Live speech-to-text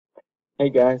Hey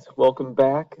guys, welcome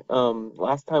back.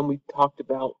 Last time we talked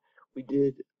about, we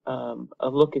did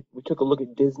we took a look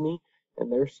at Disney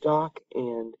and their stock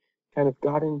and kind of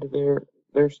got into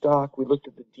their stock. We looked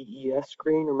at the DES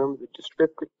screen, remember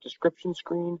the description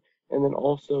screen, and then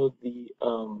also the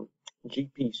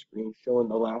GP screen showing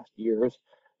the last year's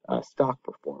stock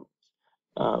performance.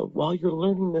 While you're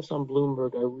learning this on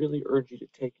Bloomberg, I really urge you to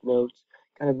take notes,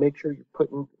 kind of make sure you're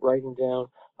writing down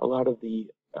a lot of the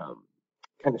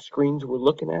kind of screens we're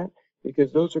looking at,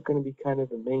 because those are going to be kind of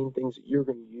the main things that you're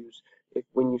going to use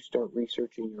when you start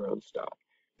researching your own stock.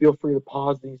 Feel free to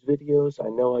pause these videos. I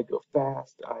know I go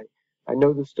fast. I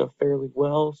know this stuff fairly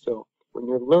well, so when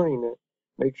you're learning it,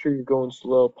 make sure you're going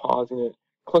slow, pausing it,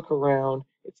 click around.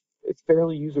 It's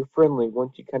fairly user friendly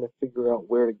once you kind of figure out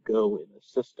where to go in the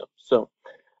system. So,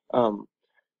 um,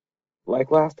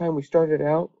 like last time we started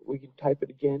out, we can type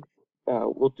it again.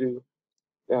 We'll do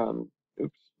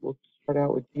we'll start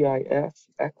out with DIS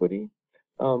equity.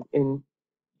 And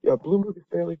Bloomberg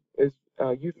is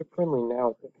user friendly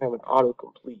now. It's kind of an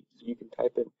autocomplete, so you can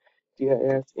type in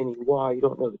DIS NEY. You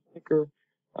don't know the ticker.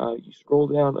 You scroll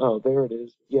down. Oh, there it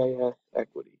is. DIS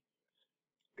equity.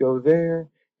 Go there,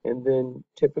 and then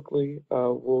typically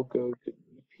we'll go to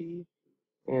GP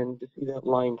and to see that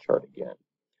line chart again.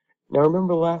 Now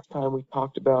remember last time we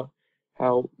talked about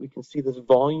how we can see this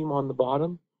volume on the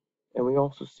bottom, and we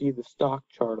also see the stock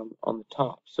chart on the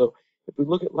top. So if we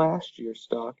look at last year's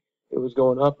stock, it was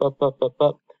going up, up, up, up,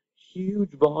 up.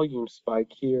 Huge volume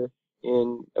spike here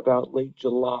in about late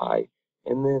July,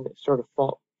 and then it started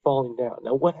falling down.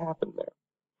 Now what happened there?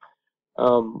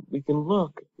 We can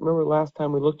look. Remember last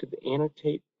time we looked at the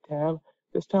annotate tab?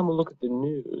 This time we'll look at the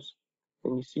news,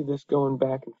 and you see this going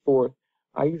back and forth.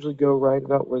 I usually go right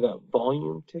about where that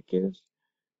volume tick is.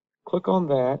 Click on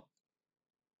that.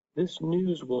 This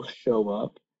news will show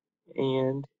up,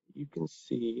 and you can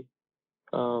see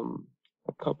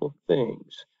a couple of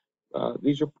things.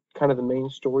 These are kind of the main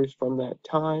stories from that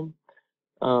time.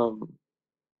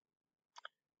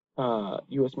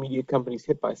 U.S. media companies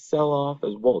hit by sell-off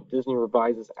as Walt Disney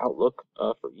revises outlook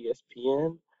for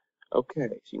ESPN. Okay,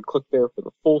 so you can click there for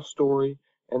the full story,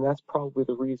 and that's probably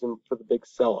the reason for the big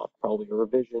sell-off, probably a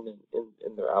revision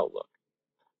in their outlook.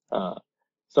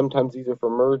 Sometimes these are for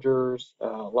mergers. A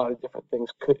lot of different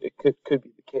things could be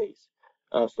the case.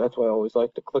 So that's why I always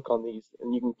like to click on these,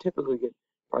 and you can typically get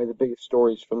probably the biggest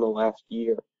stories from the last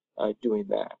year doing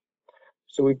that.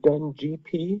 So we've done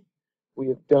GP, we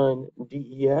have done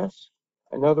DES.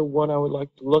 Another one I would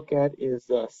like to look at is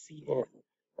CN.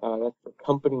 That's for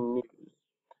company news.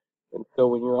 And so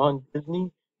when you're on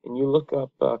Disney and you look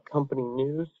up company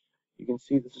news, you can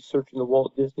see this is searching the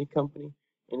Walt Disney Company,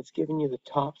 and it's giving you the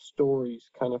top stories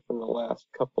kind of from the last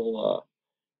couple,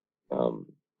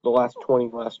 the last 20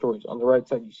 last stories. On the right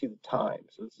side, you see the time.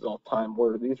 So this is all time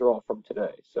where these are all from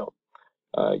today. So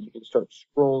you can start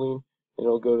scrolling, and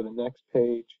it'll go to the next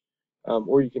page,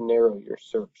 or you can narrow your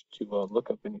search to look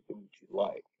up anything that you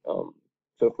like.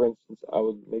 So for instance, I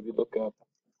would maybe look up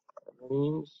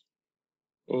earnings,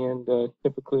 and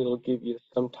typically it'll give you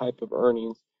some type of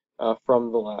earnings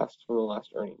from the last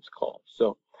earnings call.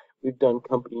 So we've done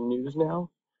company news now.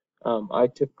 I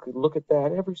typically look at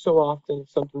that every so often if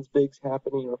something's big's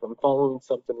happening, or if I'm following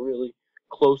something really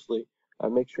closely. I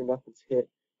make sure nothing's hit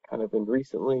kind of in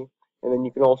recently. And then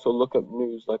you can also look up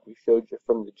news like we showed you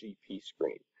from the GP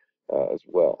screen as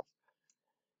well.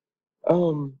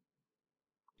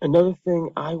 Another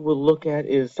thing I will look at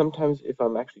is sometimes if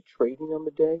I'm actually trading on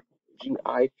the day,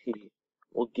 GIP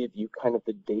will give you kind of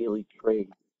the daily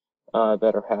trades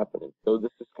that are happening. So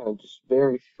this is kind of just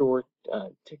very short,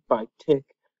 tick by tick,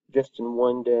 just in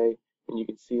one day, and you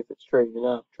can see if it's trading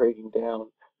up, trading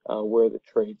down, where the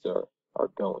trades are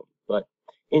going. But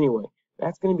anyway,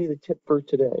 that's going to be the tip for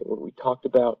today. When we talked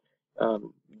about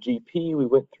GP, we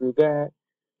went through that.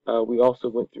 We also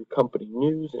went through company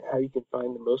news and how you can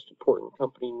find the most important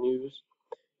company news.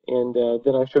 And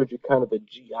then I showed you kind of a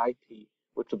GIP,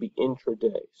 which will be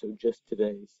intraday, so just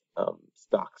today's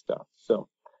stock stuff. So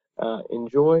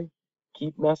enjoy,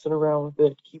 keep messing around with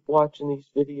it, keep watching these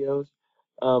videos.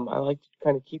 I like to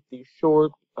kind of keep these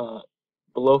short,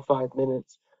 below 5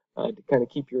 minutes, to kind of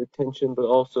keep your attention, but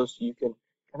also so you can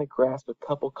kind of grasp a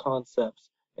couple concepts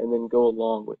and then go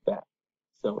along with that.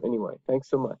 So anyway, thanks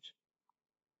so much.